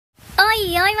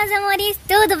Oi, meus amores,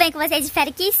 tudo bem com vocês?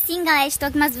 Espero que sim, galera. Estou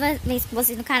aqui mais uma vez com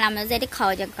vocês no canal,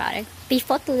 misericórdia agora.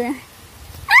 Pifou tudo, né?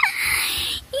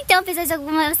 Então, pessoas, estou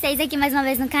com vocês aqui mais uma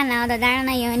vez no canal da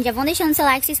Darnayane. Já vão deixando o seu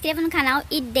like, se inscreva no canal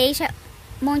e deixa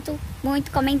muito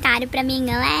comentário pra mim,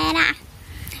 galera.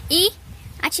 E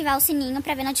ativar o sininho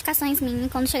pra ver notificações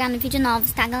minhas quando chegar no vídeo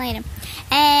novos, tá, galera?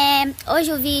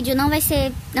 Hoje o vídeo não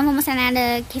vou mostrar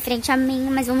nada referente a mim,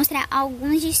 mas vou mostrar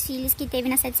alguns desfiles que teve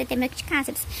na 7 de setembro aqui de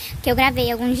Cáceres, que eu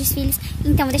gravei alguns desfiles,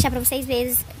 então vou deixar pra vocês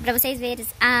verem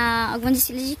alguns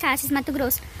desfiles de Cáceres, Mato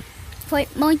Grosso. Foi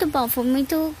muito bom, foi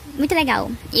muito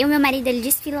legal. E o meu marido, ele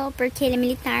desfilou porque ele é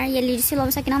militar e ele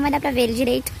desfilou, só que não vai dar pra ver ele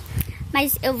direito.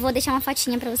 Mas eu vou deixar uma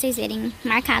fotinha pra vocês verem,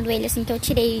 marcado ele, assim, que eu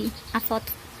tirei a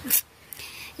foto.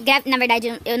 Na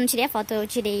verdade, eu não tirei a foto, eu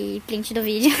tirei print do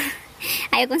vídeo.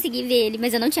 Aí eu consegui ver ele,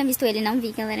 mas eu não tinha visto ele, não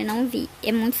vi, galera, não vi.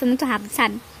 Foi muito rápido,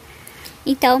 sabe?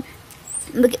 Então,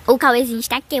 o Cauêzinho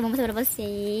está aqui, eu vou mostrar pra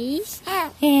vocês.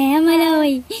 Manda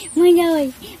oi. Manda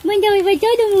oi pra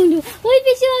todo mundo. Oi,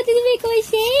 pessoal, tudo bem com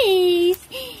vocês?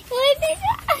 Oi,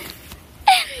 pessoal.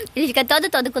 Ele fica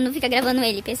todo quando fica gravando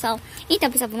ele, pessoal.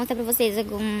 Então, pessoal, vou mostrar pra vocês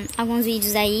alguns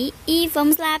vídeos aí. E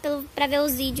vamos lá pra ver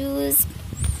os vídeos.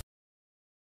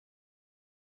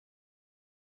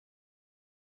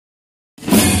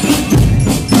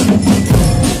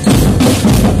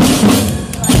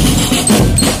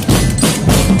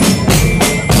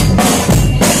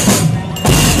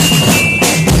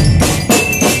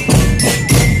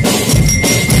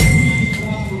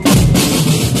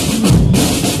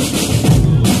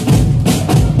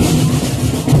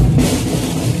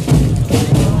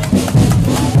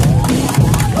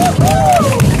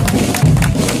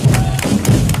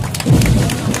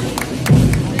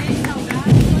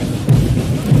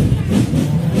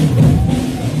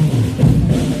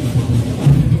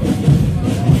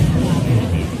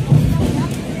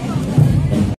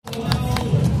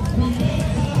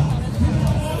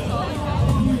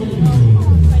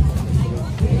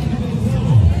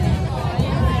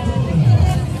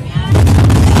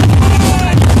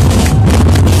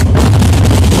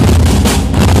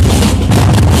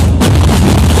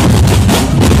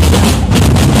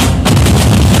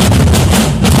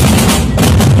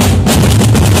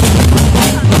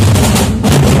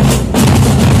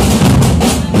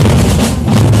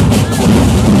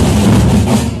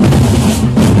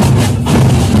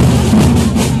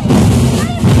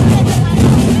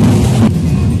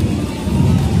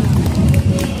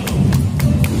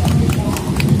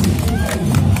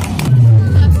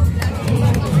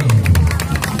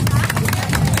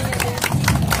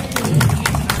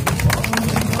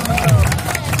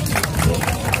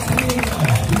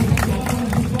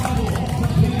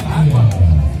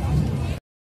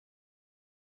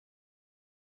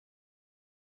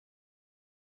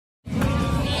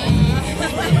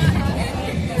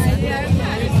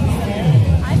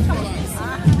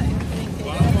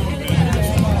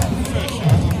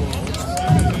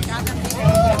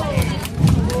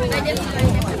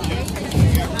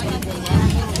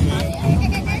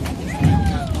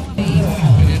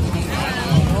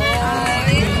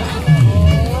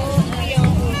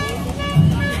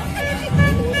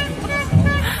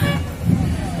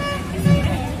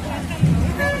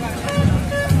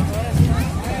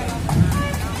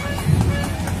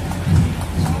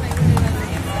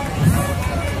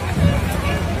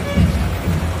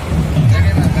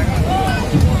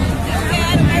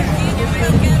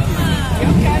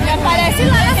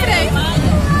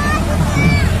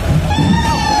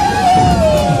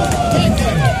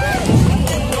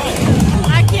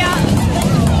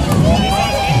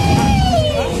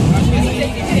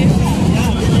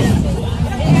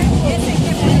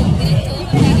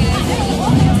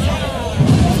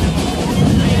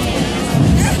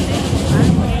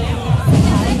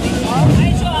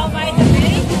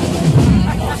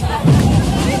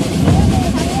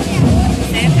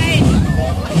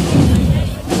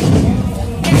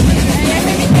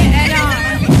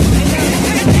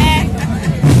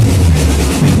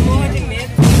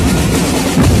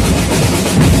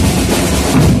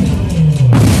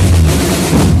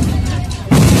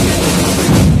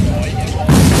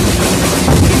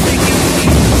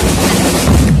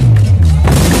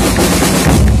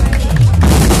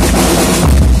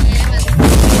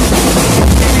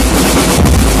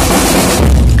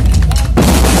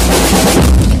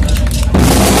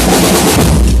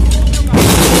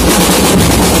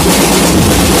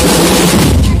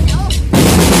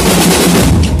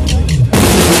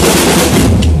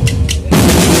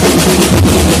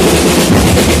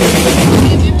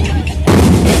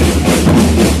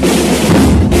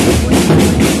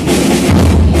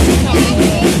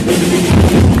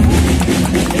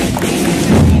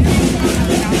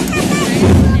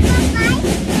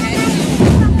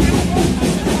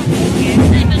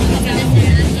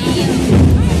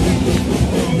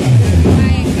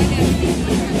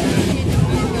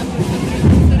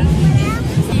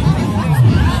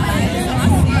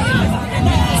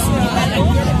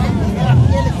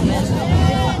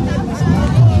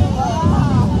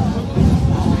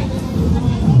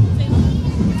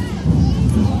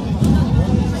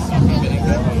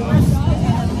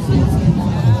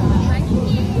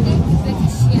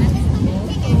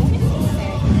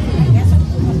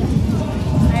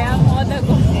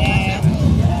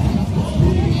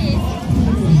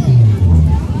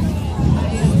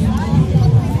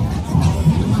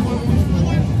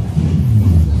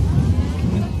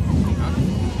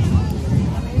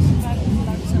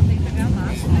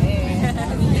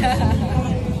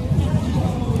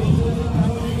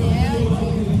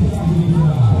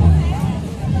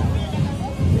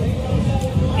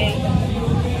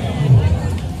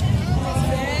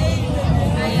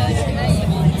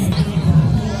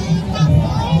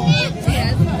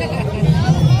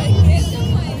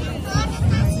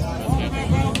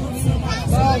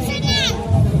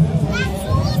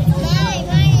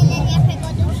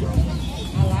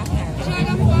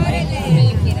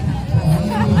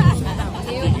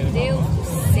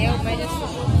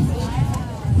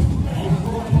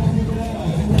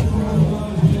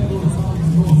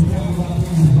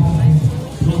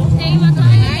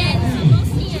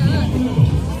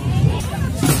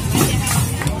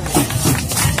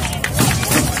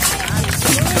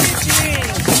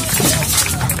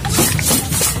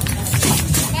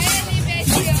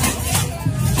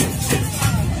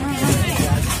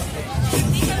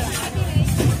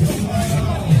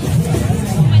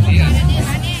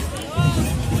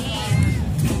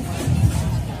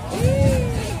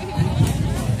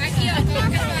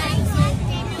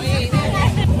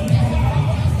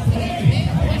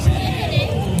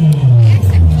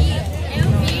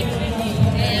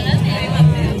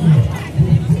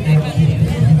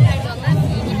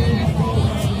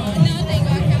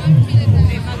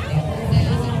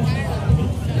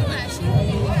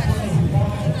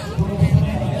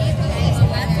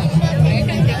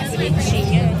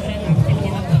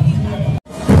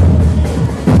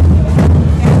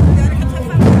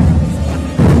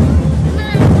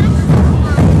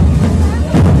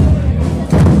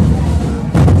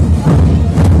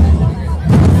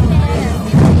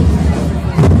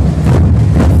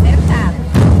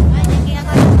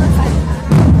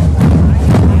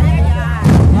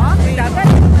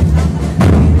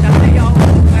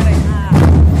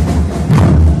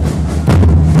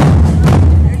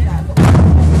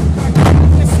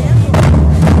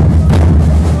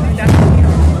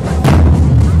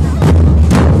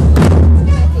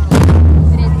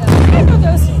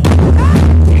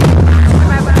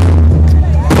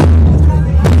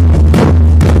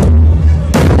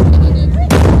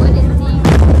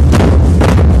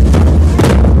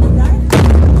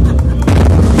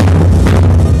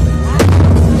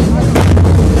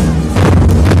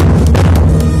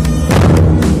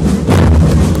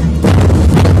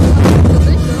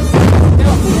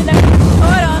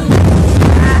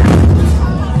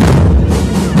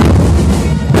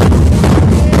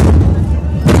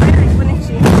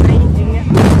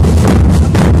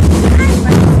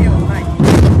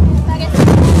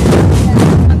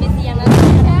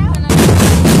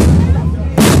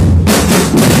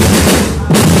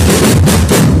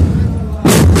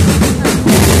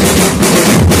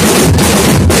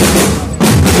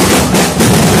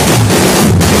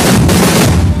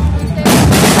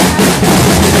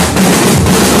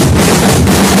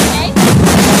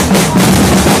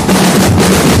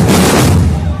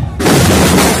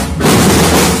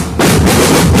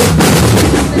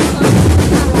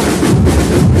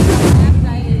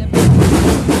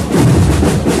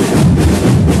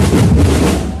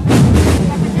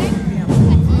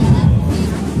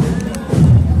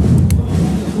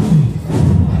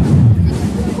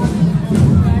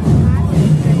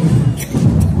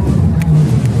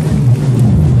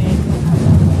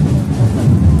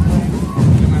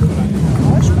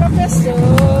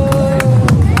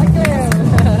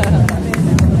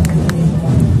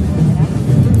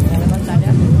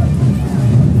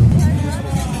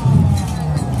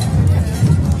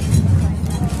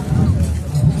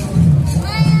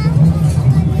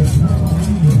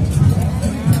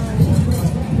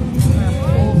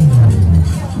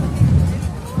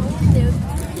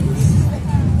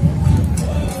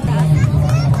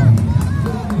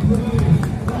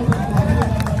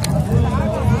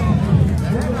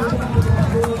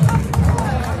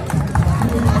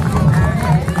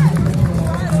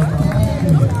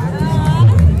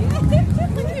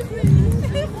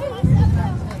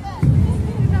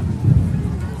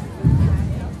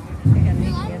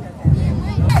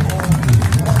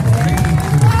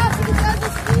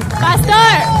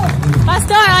 Pastor!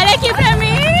 Pastor, olha aqui pra mim!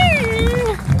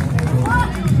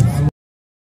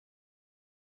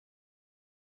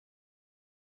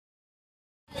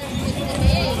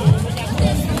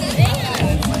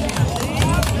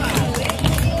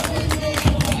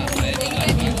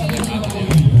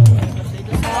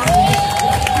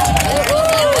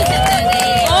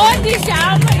 Onde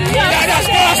já? Olha as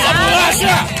costas,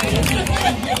 bolacha!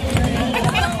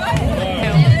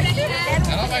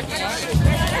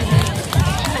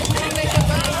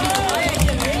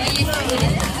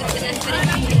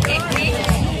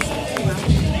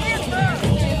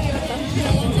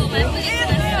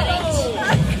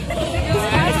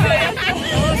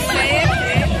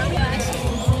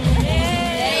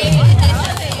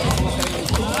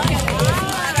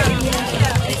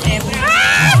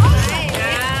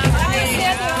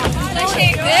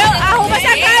 Arruma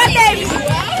essa cara, David!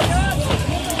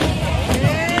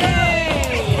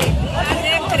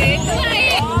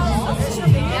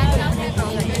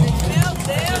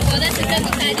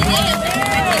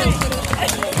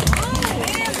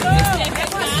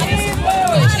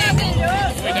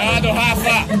 Cuidado,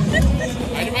 Rafa!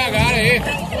 Vai devagar aí!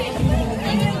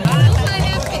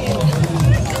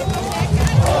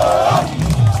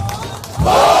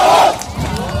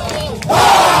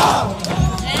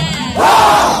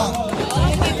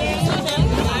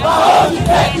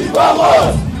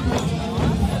 Vamos!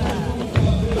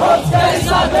 Todos querem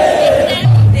saber!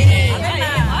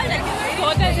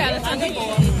 Todas elas são de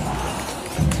boa.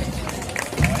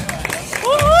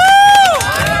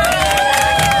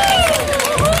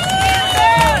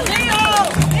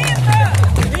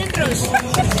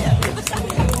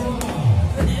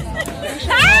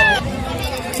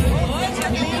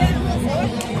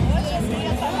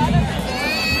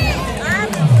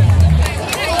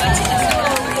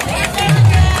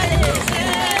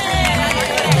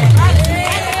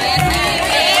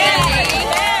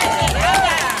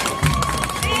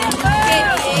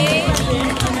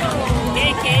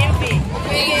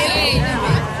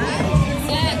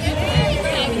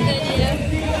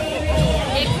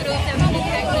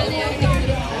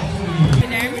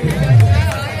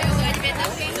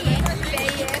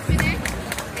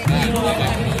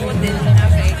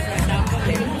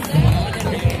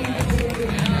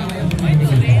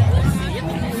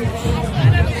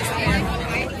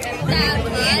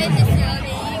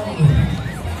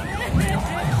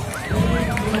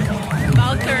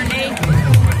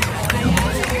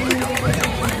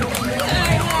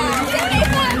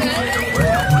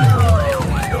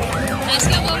 Acho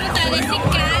que eu vou mudar desse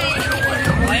cara.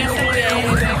 Olha essa mulher.